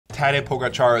Tadej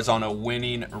Pogacar is on a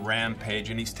winning rampage,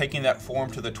 and he's taking that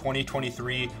form to the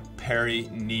 2023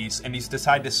 Paris-Nice, and he's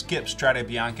decided to skip Strade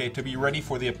Bianche to be ready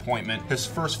for the appointment, his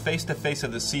first face-to-face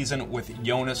of the season with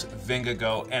Jonas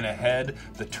Vingegaard, and ahead,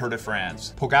 the Tour de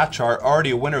France. Pogacar,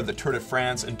 already a winner of the Tour de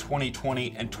France in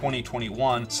 2020 and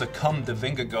 2021, succumbed to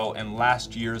Vingegaard in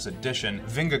last year's edition.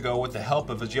 Vingegaard, with the help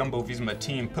of his Jumbo-Visma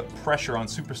team, put pressure on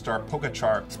superstar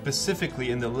Pogacar, specifically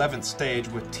in the 11th stage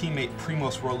with teammate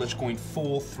Primož Roglič going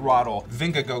full throttle.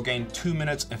 Vingegaard gained 2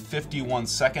 minutes and 51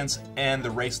 seconds and the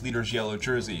race leader's yellow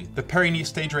jersey. The Paris-Nice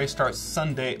stage race starts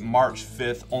Sunday, March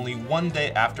 5th, only one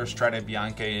day after Strade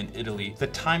Bianche in Italy. The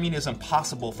timing is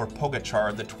impossible for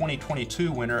Pogacar, the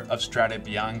 2022 winner of Strade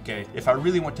Bianche. If I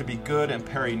really want to be good in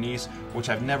Paris-Nice, which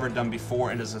I've never done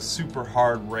before and is a super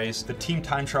hard race, the team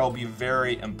time trial will be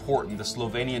very important, the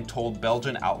Slovenian told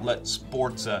Belgian outlet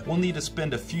Sportza. We'll need to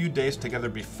spend a few days together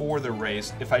before the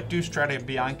race. If I do Strade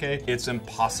Bianche, it's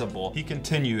impossible. He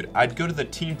continued, I'd go to the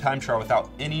team time trial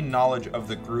without any knowledge of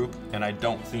the group, and I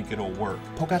don't think it'll work.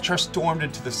 Pogacar stormed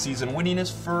into the season, winning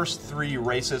his first 3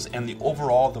 races and the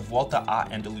overall the Vuelta a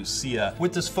Andalucia.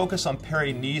 With this focus on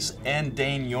Paris-Nice and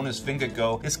Dane Jonas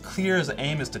Vingegaard, it's clear his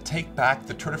aim is to take back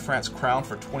the Tour de France crown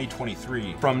for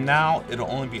 2023. From now, it'll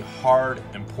only be hard,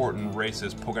 important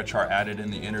races, Pogacar added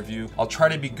in the interview. I'll try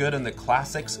to be good in the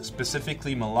classics,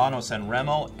 specifically Milano San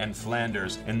Remo and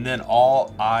Flanders, and then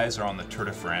all eyes are on the Tour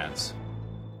de France.